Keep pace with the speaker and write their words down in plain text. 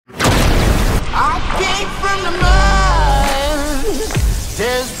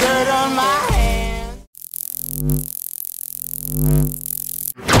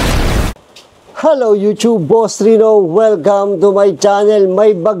Hello YouTube, Boss Rino. Welcome to my channel.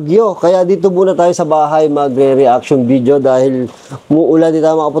 May bagyo, kaya dito muna tayo sa bahay magre-reaction video dahil muulan, di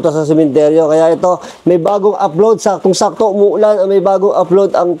tayo makapunta sa sementeryo. Kaya ito, may bagong upload, saktong-sakto muulan, may bagong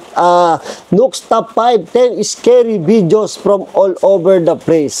upload ang Nook's Top 5 10 scary videos from all over the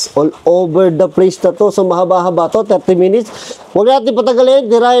place. All over the place na to, so mahaba-haba to, 30 minutes. Huwag natin patagalin,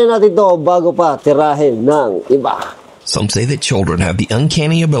 tirahin natin to bago pa tirahin ng iba. Some say that children have the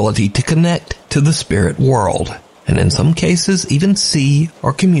uncanny ability to connect to the spirit world, and in some cases even see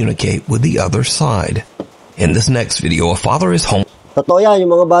or communicate with the other side. In this next video, a father is home. Totoo yan,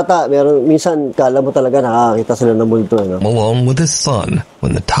 yung mga bata, minsan kala mo talaga nakakita sila ng multo. Alone with his son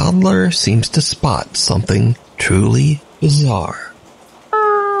when the toddler seems to spot something truly bizarre.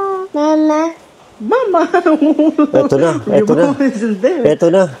 Mama. Eto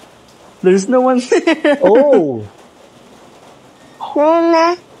na. There's no one there. Oh.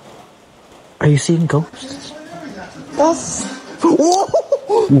 Mama. Are you seeing ghosts? Yes.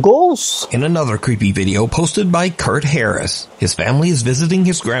 Ghosts. In another creepy video posted by Kurt Harris, his family is visiting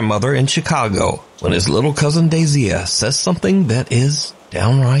his grandmother in Chicago when his little cousin Daisy says something that is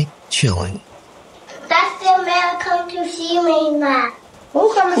downright chilling. That's the man come to see me, Ma.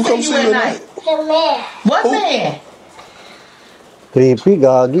 Who come to see you at night? The man. What man? Creepy,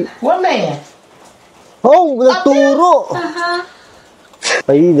 gagi. What man? Oh, nagturo.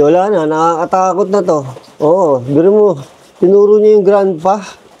 Ay, wala na. Nakakatakot na to. Oo, biro mo. Tinuro niya yung grandpa.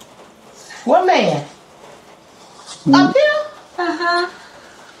 What man? Up there?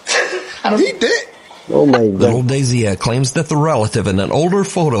 He did. Oh my God. Little Daisy claims that the relative in an older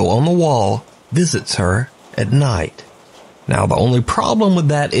photo on the wall visits her at night. Now, the only problem with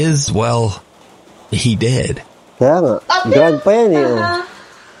that is, well, he did. Kaya nga, grandpa yan eh.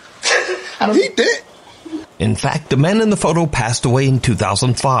 He did. In fact, the man in the photo passed away in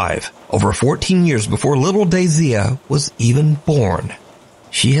 2005, over 14 years before little Daisy was even born.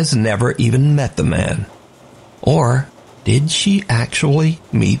 She has never even met the man. Or did she actually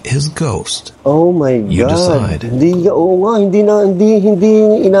meet his ghost? Oh my God. You decide. Hindi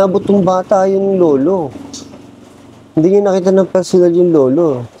inabot ng bata yung lolo. Hindi niya nakita ng personal yung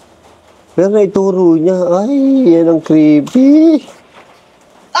lolo. Pero naituro niya, ay, yan ang creepy.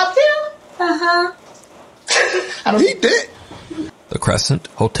 Up there? He did. The Crescent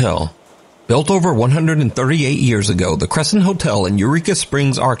Hotel. Built over 138 years ago, the Crescent Hotel in Eureka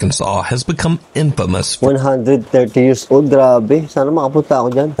Springs, Arkansas has become infamous 130 years old, grabe. Sana makapunta ako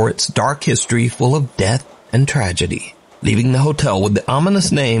dyan. for its dark history full of death and tragedy, leaving the hotel with the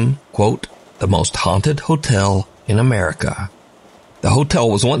ominous name, quote, the most haunted hotel in America. The hotel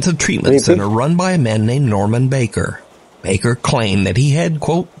was once a treatment center run by a man named Norman Baker. Baker claimed that he had,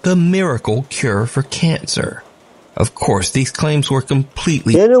 quote, the miracle cure for cancer. Of course, these claims were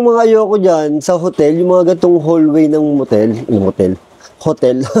completely... Yan ang mga ayoko dyan sa hotel, yung mga gatong hallway ng hotel.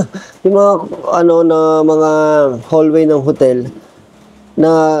 Yung mga, mga hallway ng hotel,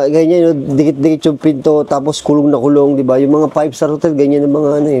 na ganyan, dikit-dikit yung pinto, tapos kulong na kulong, di ba? Yung mga 5-star hotel, ganyan ang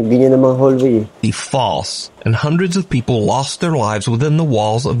mga, ganyan ang mga hallway. false, and hundreds of people lost their lives within the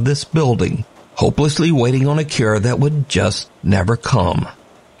walls of this building, hopelessly waiting on a cure that would just never come.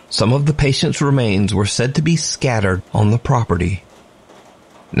 Some of the patients' remains were said to be scattered on the property.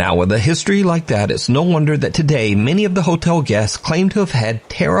 Now, with a history like that, it's no wonder that today many of the hotel guests claim to have had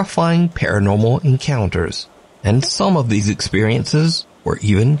terrifying paranormal encounters. And some of these experiences were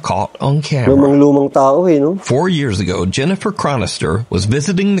even caught on camera. Lumang tao no? 4 years ago, Jennifer Chronister was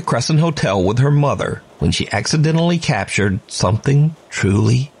visiting the Crescent Hotel with her mother when she accidentally captured something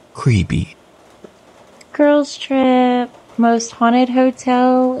truly creepy. Girls trip, most haunted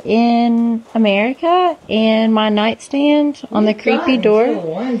hotel in America, and my nightstand on the creepy door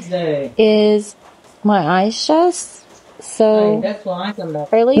is my eyes shut. So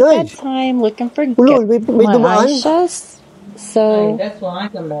early bedtime looking for ghosts. My eyes shut. So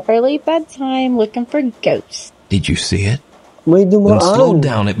early bedtime looking for ghosts. Did you see it? May When dumaan. slowed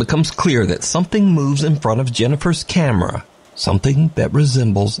down, it becomes clear that something moves in front of Jennifer's camera, something that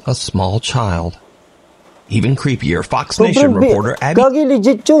resembles a small child. Even creepier, Fox Nation reporter Abby... Gagi,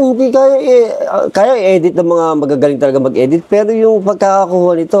 legit yun. Hindi kaya i-edit ng mga magagaling talaga mag-edit. Pero yung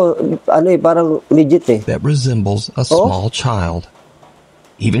pagkakakuha nito, parang legit eh. That resembles a small child.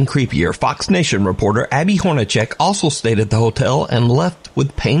 Even creepier, Fox Nation reporter Abby Hornacek also stayed at the hotel and left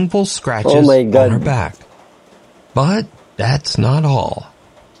with painful scratches on her back. But that's not all.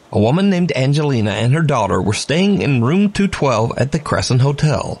 A woman named Angelina and her daughter were staying in room 212 at the Crescent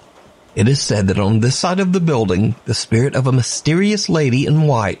Hotel. It is said that on this side of the building, the spirit of a mysterious lady in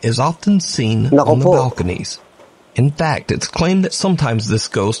white is often seen on the balconies. In fact, it's claimed that sometimes this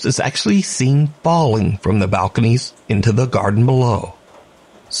ghost is actually seen falling from the balconies into the garden below.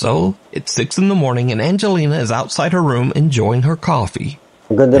 So, it's 6 in the morning and Angelina is outside her room enjoying her coffee.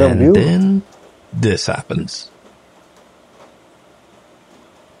 Ang ganda ng view. And then, this happens.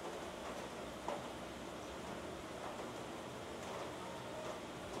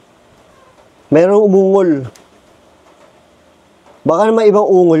 Merong umungol. Baka naman ibang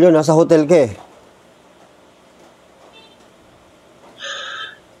ungol yun. Nasa hotel ka eh.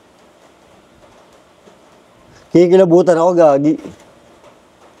 Kikilabutan ako, gagi.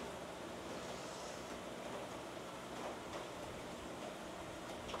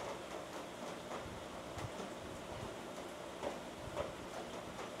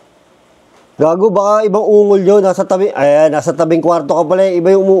 Gago, baka ibang ungol yun. Nasa tabing kwarto ka pala.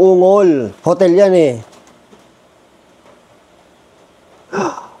 Iba yung umuungol. Hotel yan eh.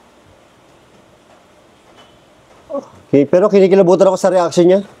 Okay, pero kinikilabutan ako sa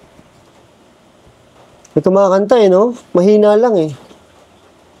reaction niya. May kumakanta eh, no? Mahina lang eh.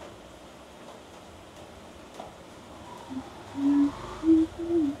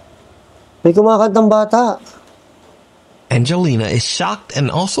 May kumakantang bata. Angelina is shocked and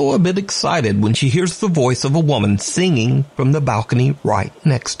also a bit excited when she hears the voice of a woman singing from the balcony right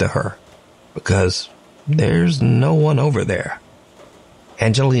next to her, because there's no one over there.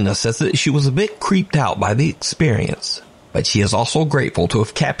 Angelina says that she was a bit creeped out by the experience, but she is also grateful to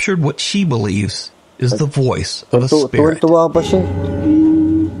have captured what she believes is the voice of a spirit. Tuwa pa siya.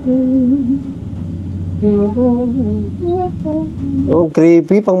 Oh,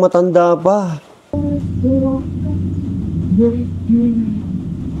 creepy, pang matanda pa.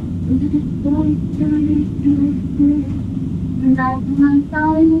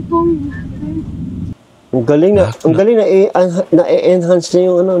 Ang galing na na-enhance niya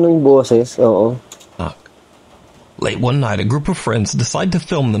yung yung boses. Oo. Late one night, a group of friends decide to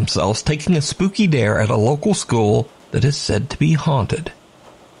film themselves taking a spooky dare at a local school that is said to be haunted.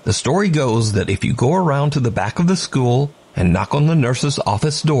 The story goes that if you go around to the back of the school and knock on the nurse's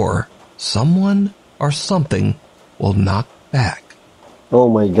office door, someone or something will knock back. Oh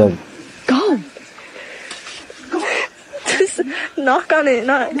my God. Go! Just knock on it,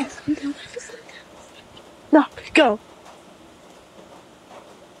 knock. Knock, go.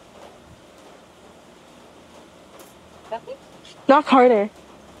 Knock harder.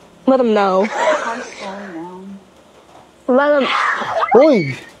 Let them know. Let them...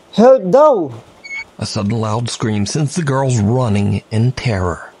 Oy! Help daw! A sudden loud scream sends the girls running in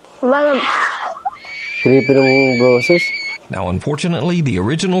terror. Let them... Creepy ng boses. Now, unfortunately, the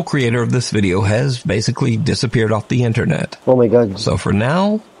original creator of this video has basically disappeared off the internet. Oh my God. So for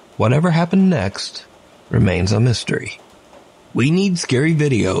now, whatever happened next remains a mystery. We need scary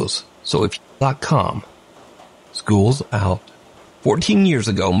videos, so if you.com. School's out. 14 years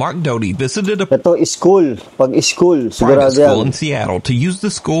ago, Mark Doty visited a Ito, school. Pag school, private sigurado school yan. in Seattle to use the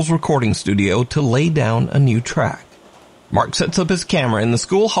school's recording studio to lay down a new track. Mark sets up his camera in the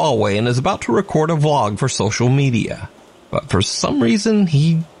school hallway and is about to record a vlog for social media. But for some reason,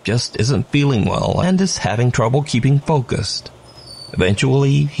 he just isn't feeling well and is having trouble keeping focused.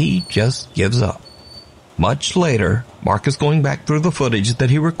 Eventually, he just gives up. Much later, Mark is going back through the footage that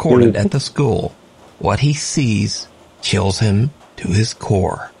he recorded at the school. What he sees chills him to his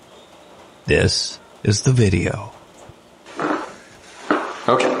core. This is the video.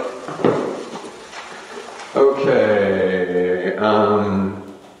 Okay. Oh crap.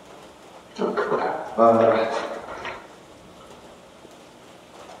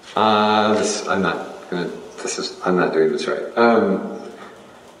 I'm not doing this right.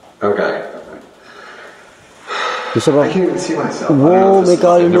 Okay. Gusto ba? I can't even see myself. I don't know Wow, if may this is-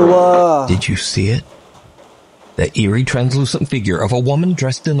 I've never- kaluluwa. Did you see it? The eerie translucent figure of a woman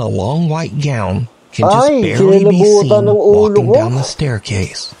dressed in a long white gown can just Ay, barely be kinilabutan seen ng ulo walking ko. down the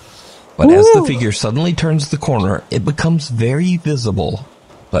staircase. But as the Woo! figure suddenly turns the corner, it becomes very visible.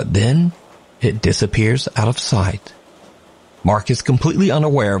 But then, it disappears out of sight. Mark is completely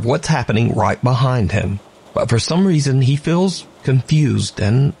unaware of what's happening right behind him. But for some reason, he feels confused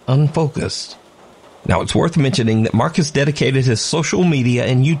and unfocused. Now, it's worth mentioning that Mark has dedicated his social media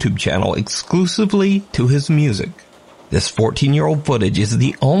and YouTube channel exclusively to his music. This 14-year-old footage is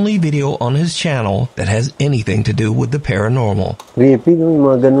the only video on his channel that has anything to do with the paranormal. Creepy, no? Yung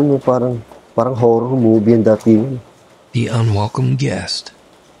mga ganun, no? Parang horror movie yung dati yun. The unwelcome guest.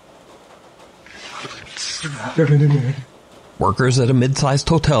 Workers at a mid-sized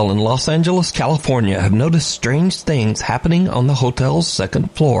hotel in Los Angeles, California have noticed strange things happening on the hotel's second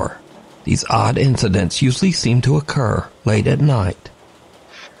floor. These odd incidents usually seem to occur late at night.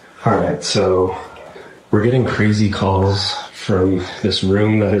 Alright, so We're getting crazy calls from this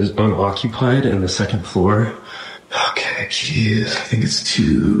room that is unoccupied in the second floor. Okay, geez, I think it's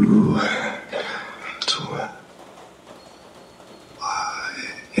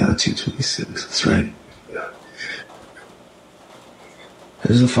yeah, 226, that's right. Yeah.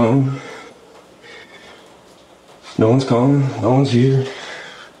 There's the phone. No one's calling, no one's here.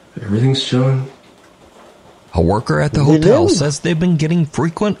 Everything's chilling. A worker at the hotel says they've been getting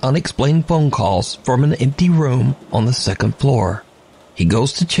frequent unexplained phone calls from an empty room on the second floor. He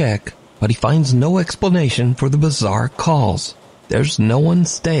goes to check, but he finds no explanation for the bizarre calls. There's no one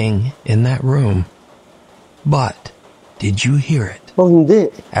staying in that room. But, did you hear it? Oh, hindi.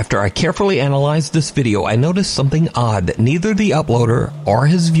 After I carefully analyzed this video, I noticed something odd that neither the uploader or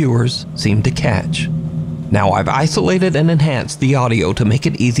his viewers seem to catch. Now I've isolated and enhanced the audio to make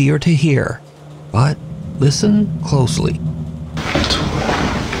it easier to hear, but listen closely.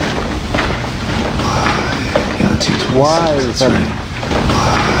 Why?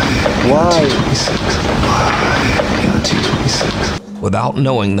 Why? Without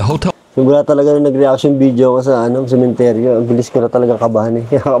knowing, the hotel Simula talaga na nag-reaction video ko sa sementeryo. Ang bilis ko na talaga kabahan eh.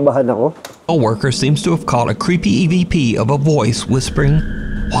 Kabahan ako. worker seems to have caught a creepy EVP of a voice whispering,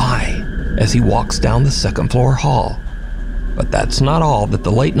 "Why?" as he walks down the second floor hall. But that's not all that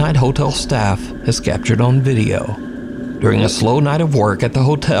the late night hotel staff has captured on video. During a slow night of work at the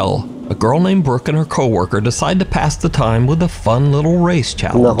hotel, a girl named Brooke and her coworker decide to pass the time with a fun little race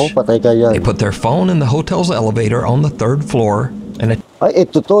challenge. Nako, patay ka yan. They put their phone in the hotel's elevator on the third floor and Ay,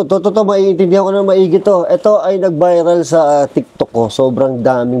 ito maiintindihan ko na maigi to. Ito ay nag-viral sa TikTok ko. Sobrang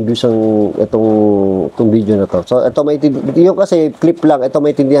daming views ang itong video na to. So, ito yung kasi clip lang. Ito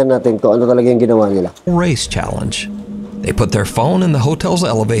maintindihan natin kung ano talaga yung ginawa nila. Race challenge. They put their phone in the hotel's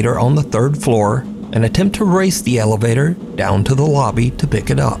elevator on the third floor and attempt to race the elevator down to the lobby to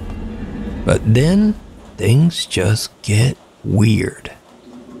pick it up. But then, things just get weird.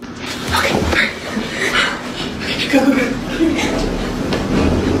 Okay. Go.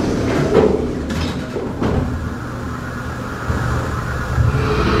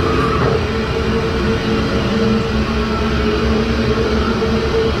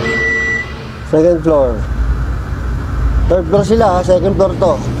 Second floor. Third floor sila, second floor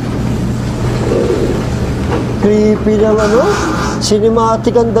to. Creepy ng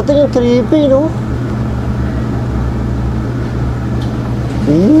cinematic ang dating, yung creepy, no?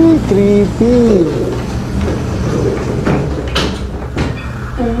 Creepy.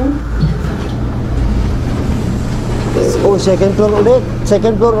 Oh, second floor ulit.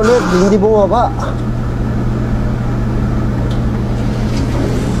 Second floor ulit, hindi bumaba.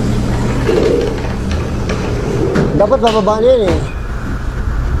 Dapat bababa niya eh.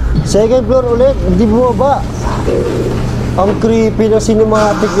 Second floor ulit, hindi bumaba. Ang creepy na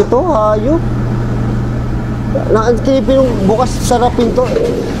cinematic nito, hayop. Ang creepy nung bukas sarap pinto.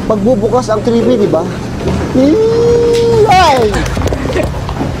 Pagbubukas ang creepy, di ba? Ay!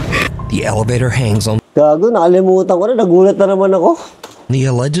 The elevator hangs on Gago, nakalimutan ko na. Nagulat na naman ako. the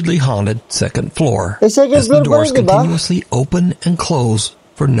allegedly haunted second floor second as the floor doors pa rin, diba? continuously open and close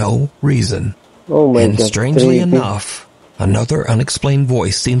for no reason. Oh my And God, strangely creepy. enough, another unexplained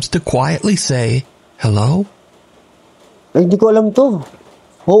voice seems to quietly say, "Hello?" Ay, hindi ko alam to.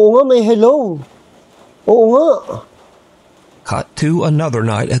 Oo nga, may hello. Oo nga. Cut to another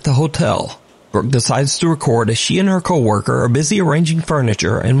night at the hotel. Brooke decides to record as she and her coworker are busy arranging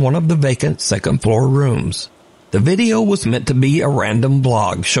furniture in one of the vacant second floor rooms. The video was meant to be a random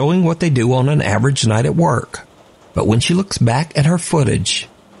vlog showing what they do on an average night at work. But when she looks back at her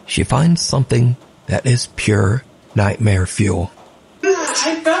footage, she finds something that is pure nightmare fuel.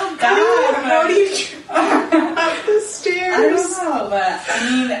 I felt bad. How do you up the stairs? I don't know, but I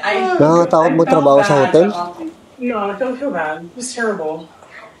mean, Nakakatakot mo trabaho sa hotel? No, I don't feel bad. It was terrible.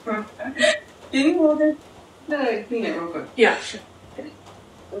 Didn't you want to clean it real quick? Yeah, sure.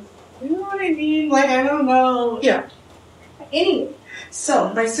 You know what I mean? Like, I don't know. Yeah. Anyway,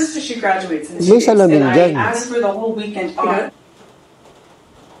 so my sister, she graduates in 2 May days, salamin and dyan. I asked for the whole weekend off.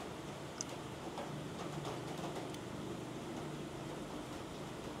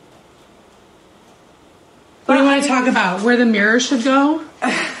 What do you want to talk about? Where the mirror should go?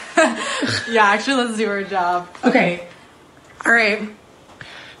 Yeah, actually, let's do her job. Okay. All right.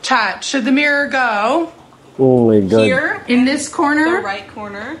 Chat. Should the mirror go Oh my God. Here, in this the corner? right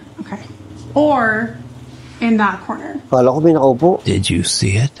corner. Okay. Or in that corner? Kala ko may nakaupo. Did you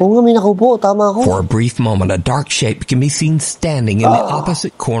see it? Oo nga, may nakaupo. Tama ako. For a brief moment, a dark shape can be seen standing in the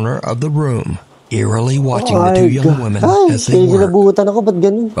opposite corner of the room, eerily watching the two young women as they work. Kinabutan ako. Ba't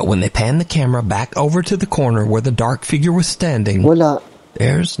ganun? But when they pan the camera back over to the corner where the dark figure was standing, Wala.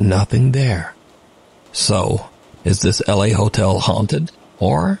 there's nothing there. So, is this LA hotel haunted?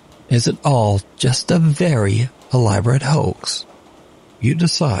 Or is it all just a very elaborate hoax? You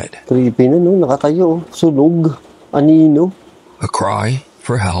decide. Creepy na, no? Nakatayo. Sunog. Anino. A cry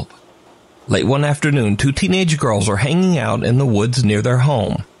for help. Late one afternoon, two teenage girls are hanging out in the woods near their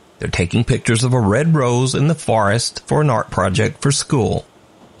home. They're taking pictures of a red rose in the forest for an art project for school.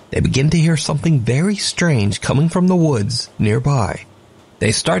 They begin to hear something very strange coming from the woods nearby.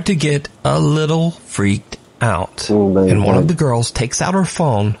 They start to get a little freaked out. And one of the girls takes out her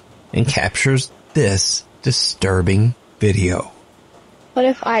phone and captures this disturbing video. What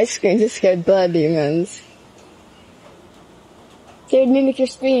if I screamed to scared blood demons? They would mimic your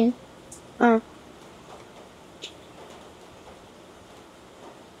scream. Oh.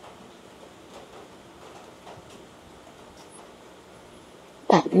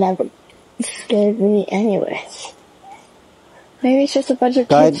 That never scared me anyways. Maybe it's just a bunch of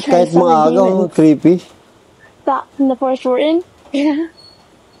kids trying to summon demons. Creepy. That in the forest we're in? Yeah.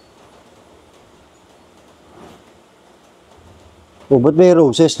 Oh, ba't may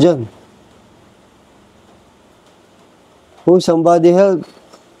roses dyan? Oh, somebody help.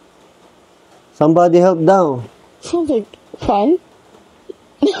 Somebody help down. Sounds like fun.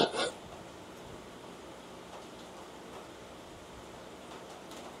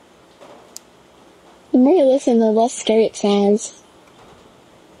 The more I listen, the less scary it sounds.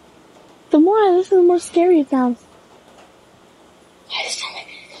 The more I listen, the more scary it sounds. I just don't like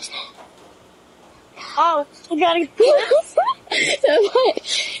it now. Oh, I gotta get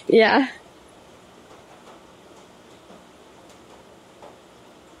yeah.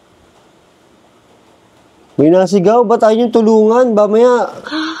 May nasigaw, ba't ayaw yung tulungan? Mamaya.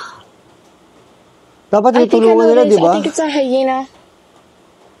 Dapat yung tulungan nila, di ba? I think it's a hyena.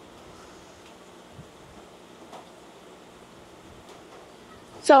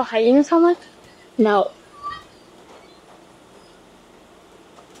 So, hyena someone? No.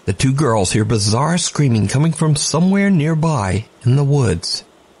 The two girls hear bizarre screaming coming from somewhere nearby in the woods.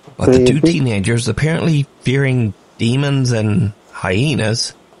 But the two teenagers, apparently fearing demons and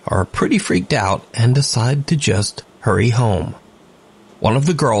hyenas, are pretty freaked out and decide to just hurry home. One of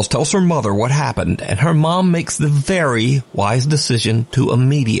the girls tells her mother what happened, and her mom makes the very wise decision to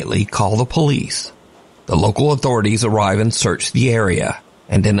immediately call the police. The local authorities arrive and search the area,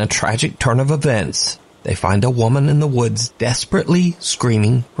 and in a tragic turn of events, they find a woman in the woods desperately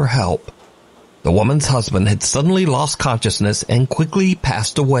screaming for help. The woman's husband had suddenly lost consciousness and quickly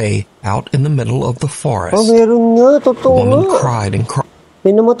passed away out in the middle of the forest. Oh, meron nga, totoo. The woman cried and cried.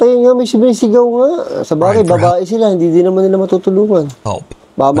 May namatay nga, may sinisigaw nga. Sa bagay, babae sila, hindi din naman nila matutulungan. Help.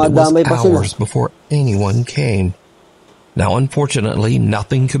 Baka madamay pa sila. Hours before anyone came. Now, unfortunately,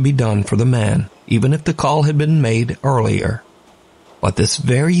 nothing could be done for the man, even if the call had been made earlier. But this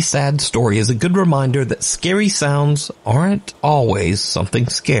very sad story is a good reminder that scary sounds aren't always something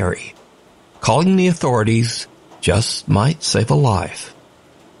scary. Calling the authorities just might save a life.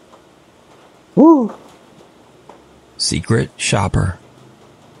 Woo! Secret shopper.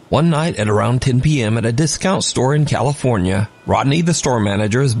 One night at around 10 p.m. at a discount store in California, Rodney, the store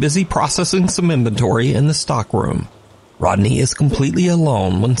manager, is busy processing some inventory in the stockroom. Rodney is completely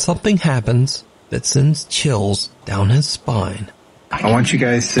alone when something happens that sends chills down his spine. I want you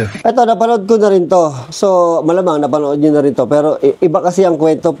guys to... Ito, napanood ko na rin to. So, malamang napanood nyo na rin to. Pero iba kasi ang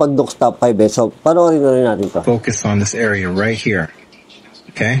kwento pag Duk's Top 5 eh. So, panoorin na rin natin to. Focus on this area right here.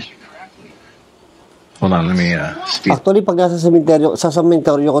 Okay? Hold on, let me speak. Actually, pag nasa sementeryo, sa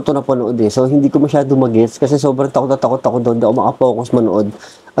sementeryo ko to napanood eh. So, hindi ko masyado mag-gets kasi sobrang takot ako doon. Hindi ako makafocus manood.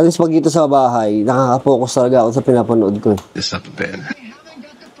 At least pag dito sa bahay, nakaka-focus talaga ako sa pinapanood ko eh. This up a bit.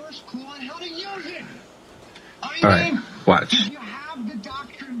 Alright, watch.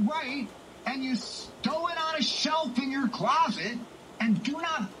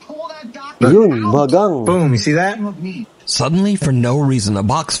 Yun, bagang. Boom, you see that? Suddenly, for no reason, a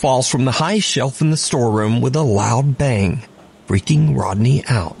box falls from the high shelf in the storeroom with a loud bang, freaking Rodney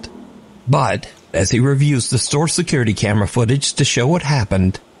out. But, as he reviews the store security camera footage to show what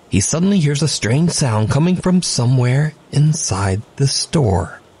happened, he suddenly hears a strange sound coming from somewhere inside the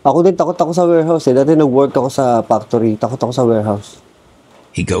store. Ako din, takot ako sa warehouse eh. Dati nag-work ako sa factory. Takot ako sa warehouse.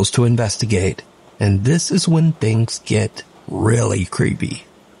 He goes to investigate, and this is when things get really creepy.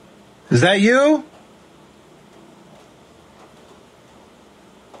 Is that you?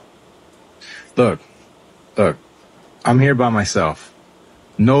 Look, I'm here by myself.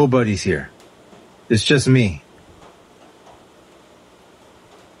 Nobody's here. It's just me.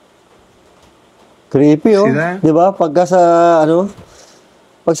 Creepy oh. See that? Diba? Pagka sa,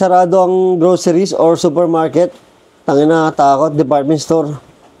 pag sarado ang groceries or supermarket, tangina takot, department store.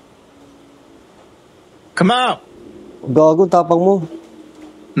 Come out. Gago, tapang mo.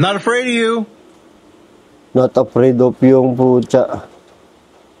 Not afraid of you. Not afraid of yung pucha.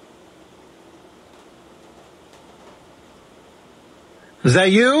 Is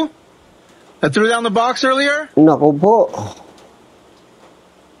that you? That threw down the box earlier? Naku po.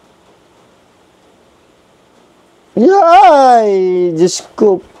 Yay! Diyos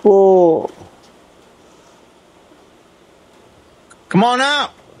ko po. Come on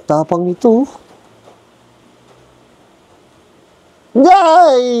out. Tapang ito.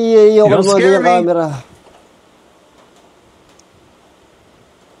 Yay! Ayoko Don't mo scare yung me. camera.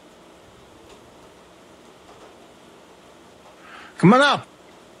 Come on out.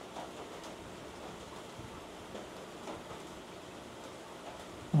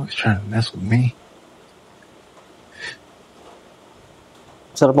 Oh, he's trying to mess with me.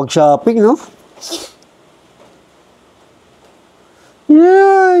 Sarap mag-shopping, no?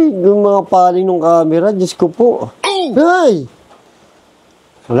 Yay! Yung mga paling ng camera, Diyos ko po. Ay!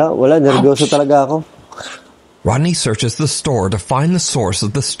 Wala. Nervyoso talaga ako. Rodney searches the store to find the source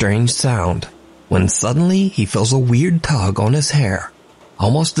of the strange sound, when suddenly he feels a weird tug on his hair,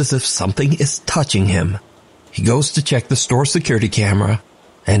 almost as if something is touching him. He goes to check the store security camera,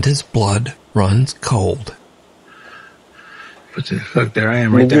 and his blood runs cold. But look, there I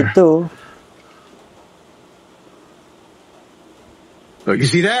am right there. Dito. Look,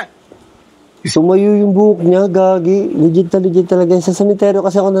 you see that? Sumayo yung buhok niya, gagi. Legit talaga. Sa cemetery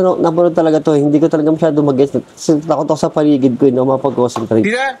kasi ako napanood talaga to. Hindi ko talaga masyado mag-guess. Takot ako sa paligid ko, no, mapag-concentrate.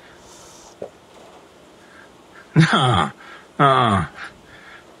 See that?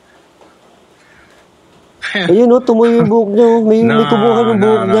 Ayun, no, tumuyo yung buhok niya. May tubuhan yung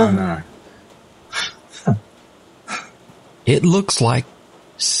buhok niya. It looks like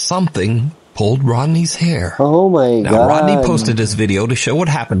something pulled Rodney's hair. Oh my God. Now, Rodney posted his video to show what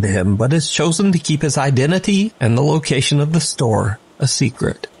happened to him, but has chosen to keep his identity and the location of the store a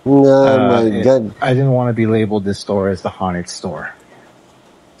secret. Oh my God. I didn't want to be labeled this store as the haunted store.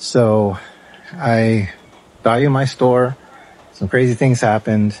 So I value my store. Some crazy things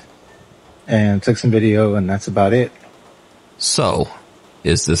happened and took some video, and that's about it. So,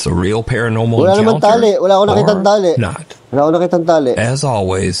 is this a real paranormal Wala naman encounter tali. Wala akong nakitang tali. or not? Wala akong nakitang tali. As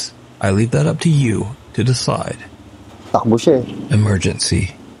always, I leave that up to you to decide. Takbo siya.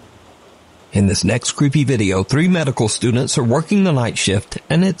 Emergency. In this next creepy video, 3 medical students are working the night shift,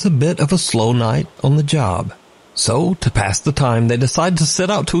 and it's a bit of a slow night on the job. So, to pass the time, they decide to set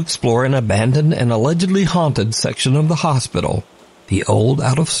out to explore an abandoned and allegedly haunted section of the hospital, the old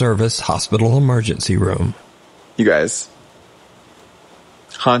out-of-service hospital emergency room. You guys,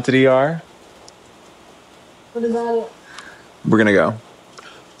 haunted ER? What is that? We're gonna go.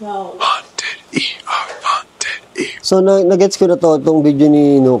 No. So, nagets ko na to, itong video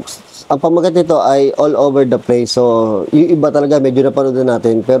ni Nooks. Ang pamagat nito ay all over the place. So, yung iba talaga, medyo napanood na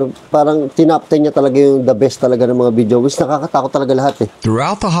natin. Pero parang tinap 10 niya talaga yung the best talaga ng mga video. Which nakakatakot talaga lahat eh.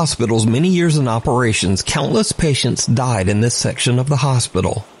 Throughout the hospital's many years in operations, countless patients died in this section of the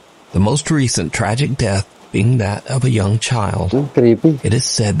hospital. The most recent tragic death being that of a young child. Creepy. It is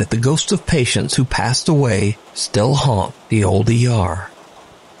said that the ghosts of patients who passed away still haunt the old ER.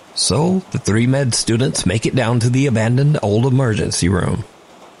 So, the 3 med students make it down to the abandoned old emergency room.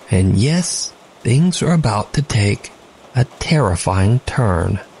 And yes, things are about to take a terrifying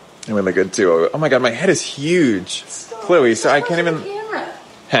turn. I'm gonna look good too. Oh my God, my head is huge. Chloe, so I can't even...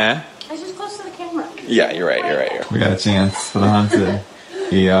 Huh? I was just close to the camera. Yeah, you're right. We got a chance for the haunted.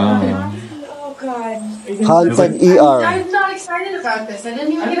 Yeah. Oh God. Haunted ER. I'm not excited about this. I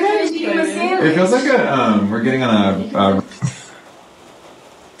didn't even get a chance to eat my sandwich. It feels like we're getting on a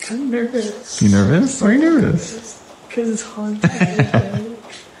I'm nervous. You nervous? Why are you nervous? Because it's haunted.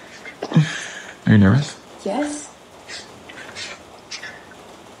 Are you nervous? Yes.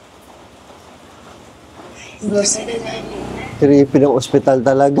 Creepy ng ospital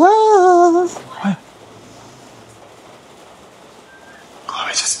talaga.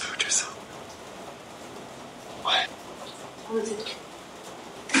 Chloe, just moved yourself. What?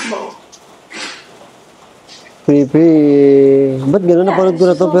 Creepy. Ba't gano'n? Napanood ko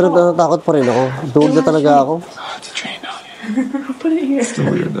na to pero natatakot pa rin ako. Doon na talaga ako. Oh, it's a train down here. Put it here. It's still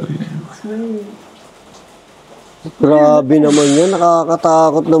weird though. It's weird. Grabe naman yan.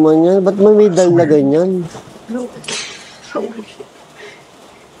 Nakakatakot naman yan. Ba't may dal na ganyan? No. I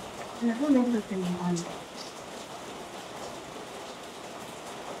don't know if anyone.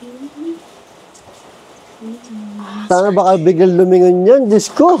 Sana baka biglang lumingon yan. Diyos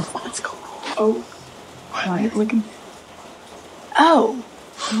ko. Let's go. Oh. Why are you looking? Oh.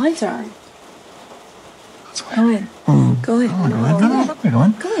 The lights are on. Go in. Go in. Oh, go in. No. Go in.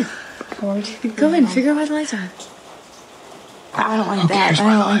 Go in. Go in, figure out why the lights on. I don't like that. I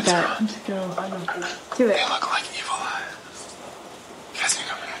don't like that. Do it. They look like evil eyes. You guys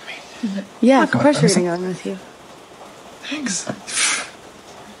think I'm with me? Yeah, of course you're gonna go in with you. Thanks.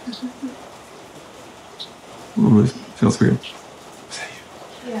 Ooh, this feels weird. Is that you?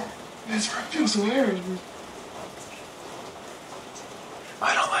 Yeah. This room feels weird.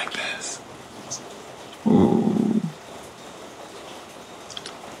 I don't like this. Ooh.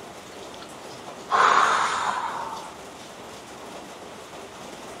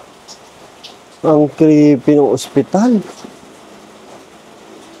 Ang creepy ng ospital.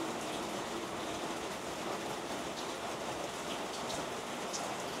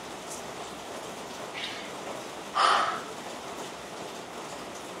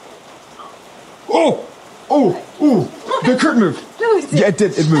 Oh! Oh! Oh! The curtain moved! No, it did. Yeah, it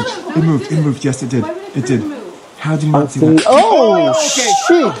did. It moved. No, It moved. It moved. Yes, it did. Why would It did. move? How did you not see that? Oh, okay.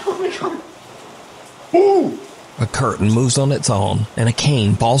 shit! Oh my god. Ooh! A curtain moves on its own, and a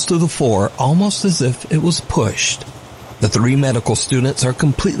cane falls to the floor almost as if it was pushed. The three medical students are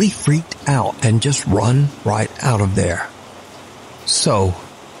completely freaked out and just run right out of there. So,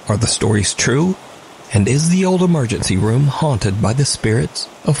 are the stories true? And is the old emergency room haunted by the spirits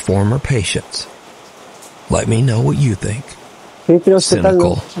of former patients? Let me know what you think. Creepy ng ospital,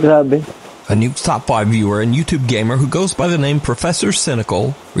 no? Grabe. A new top 5 viewer and YouTube gamer who goes by the name Professor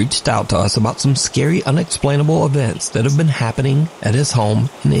Cynical reached out to us about some scary, unexplainable events that have been happening at his home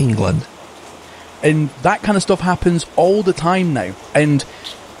in England. And that kind of stuff happens all the time now. And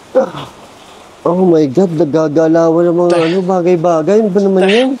oh my God, nagagalawan ng mga bagay-bagay. Ano ba naman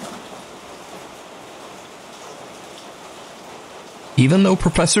yan? Even though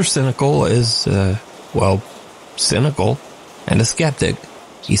Professor Cynical is, cynical and a skeptic,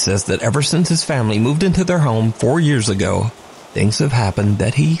 he says that ever since his family moved into their home 4 years ago, things have happened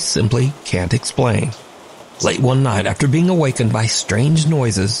that he simply can't explain. Late one night, after being awakened by strange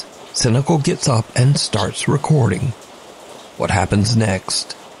noises, Cynical gets up and starts recording. What happens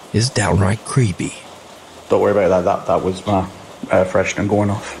next is downright creepy. don't worry about that. That was my air freshener going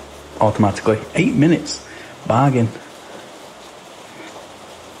off automatically. 8 minutes. Bargain.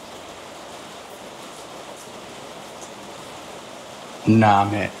 Nah,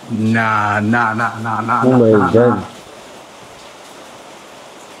 mate. Nah. Oh my God.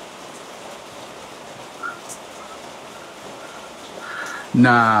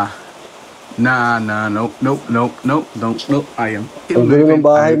 Nope. I am. Ang gulo ng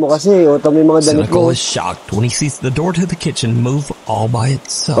bahay mo kasi. O, tama yung mga damit Cynical mo. is shocked when he sees the door to the kitchen move all by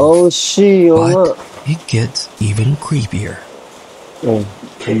itself. Oh, she. Oh, but it gets even creepier. Oh.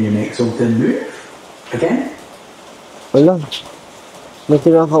 Can you make something move? Again? Wala. May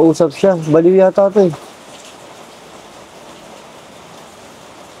kinakausap siya. Baliw yata ito eh.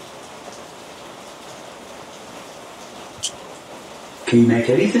 Can you make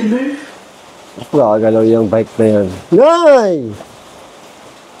anything move? Gagalaw yung bike na yan. Nay!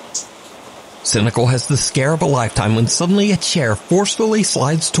 Cynical has the scare of a lifetime when suddenly a chair forcefully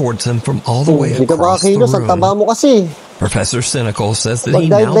slides towards him from all the way Hindi ka across the makakilos. Ang taba room. mo kasi. Professor Cynical says that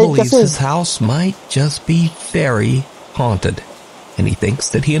he now Mag-dive believes kasi. his house might just be very haunted, and he thinks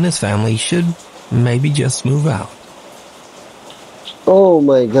that he and his family should maybe just move out. Oh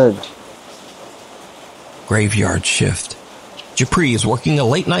my God. Graveyard shift. Japri is working a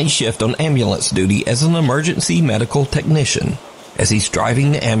late-night shift on ambulance duty as an emergency medical technician. As he's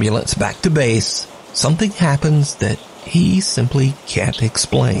driving the ambulance back to base, something happens that he simply can't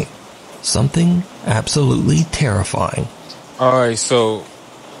explain. Something absolutely terrifying. Alright, so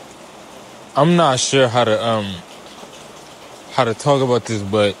I'm not sure how to talk about this,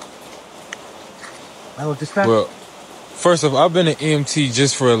 but well, first off, I've been an EMT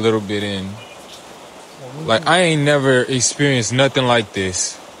just for a little bit, and like I ain't never experienced nothing like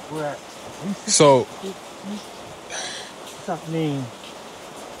this. So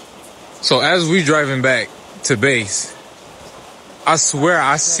as we driving back to base, I swear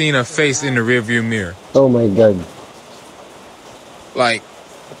I seen a face in the rearview mirror. Oh my God. Like,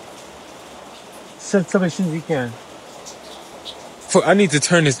 send somebody as soon as you can. I need to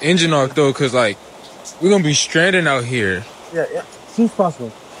turn this engine off though, cause like we're gonna be stranded out here. Yeah. As soon as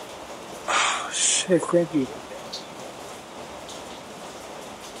possible. Oh, shit, thank you.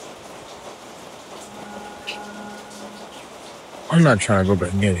 I'm not trying to go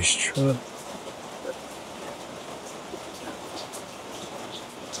back near this truck.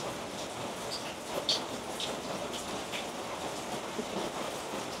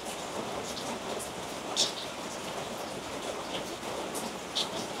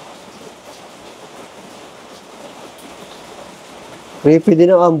 Creepy din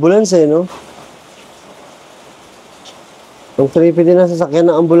ang ambulance eh, no? Ang creepy din ang sasakyan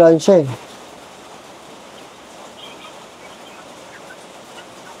ng ambulansya eh.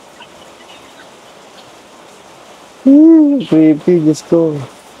 Creepy, Diyos ko.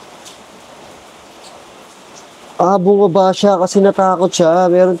 Bumaba siya kasi natakot siya.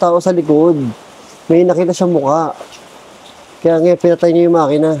 Meron tao sa likod. May nakita siyang mukha. Kaya nga, pinatay niya yung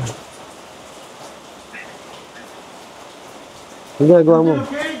makina. Ano ginagawa mo?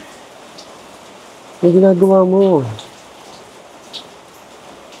 Ano ginagawa mo?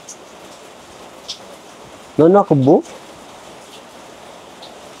 Nanakbo?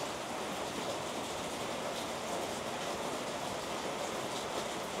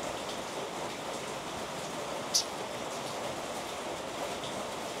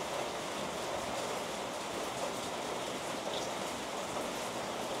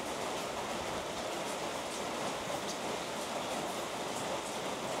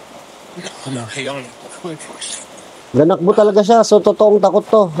 No, hey, on. Ganakbo talaga siya. So, totoong takot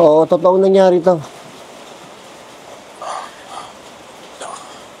to. Oo, totoong nangyari to.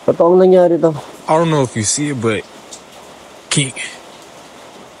 Totoong nangyari to. I don't know if you see it, but can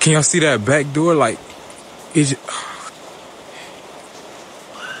y'all see that back door? Like it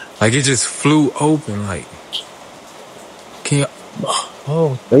just flew open. Like, can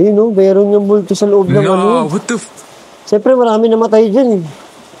y'all? Ayun no, meron yung multo sa loob ng ano. What the? Siyempre, marami namatay dyan eh.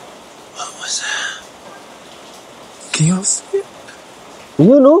 Can y'all see it?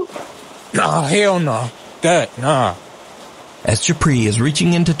 Yun no? Nah, hell no. Nah. As Japri is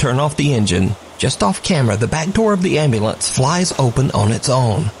reaching in to turn off the engine, just off camera, the back door of the ambulance flies open on its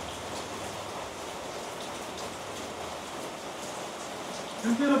own.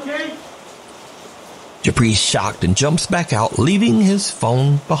 Is it okay? Japri's shocked and jumps back out, leaving his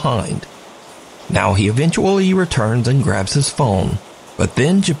phone behind. Now he eventually returns and grabs his phone. But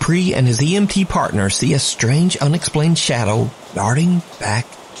then Japri and his EMT partner see a strange, unexplained shadow darting back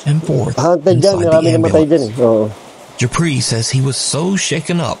and forth inside the ambulance. Japri says he was so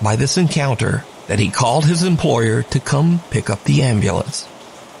shaken up by this encounter that he called his employer to come pick up the ambulance.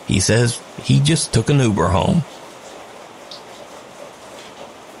 He says he just took an Uber home.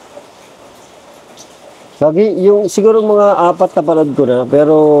 Lagi, yung siguro mga 4 na panood ko na,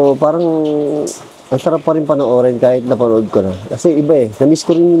 pero parang ang sarap pa rin panoorin kahit napanood ko na. Kasi iba eh, na-miss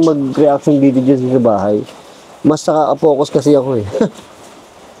ko rin mag-reaction video dyan sa bahay. Mas nakaka-focus kasi ako eh.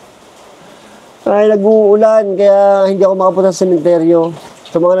 Ay, nag-uulan, kaya hindi ako makapunta sa sementeryo.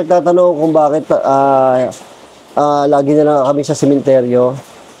 Sa mga nagtatanong kung bakit lagi na lang kami sa sementeryo.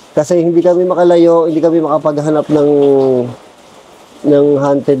 Kasi hindi kami makalayo, hindi kami makapaghanap ng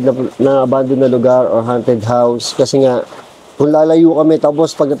haunted na abandoned na lugar or haunted house. Kasi nga, kung lalayo kami,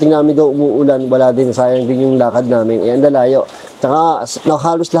 tapos pagdating namin daw umuulan, wala din, sayang din yung lakad namin. Ang lalayo. Tsaka,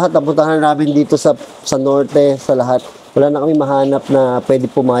 halos lahat napuntahan namin dito sa norte, sa lahat. Wala na kami mahanap na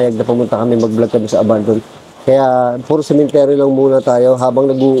pwede pumayag na pumunta kami, mag-vlog kami sa abandon. Kaya, puro sementeryo lang muna tayo habang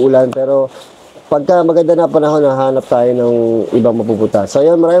nag-uulan. Pero, pagka maganda na panahon, nahanap tayo ng ibang mapupunta. So,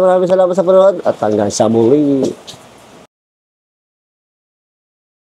 yun, maraming salamat sa panonood at hanggang sa muli.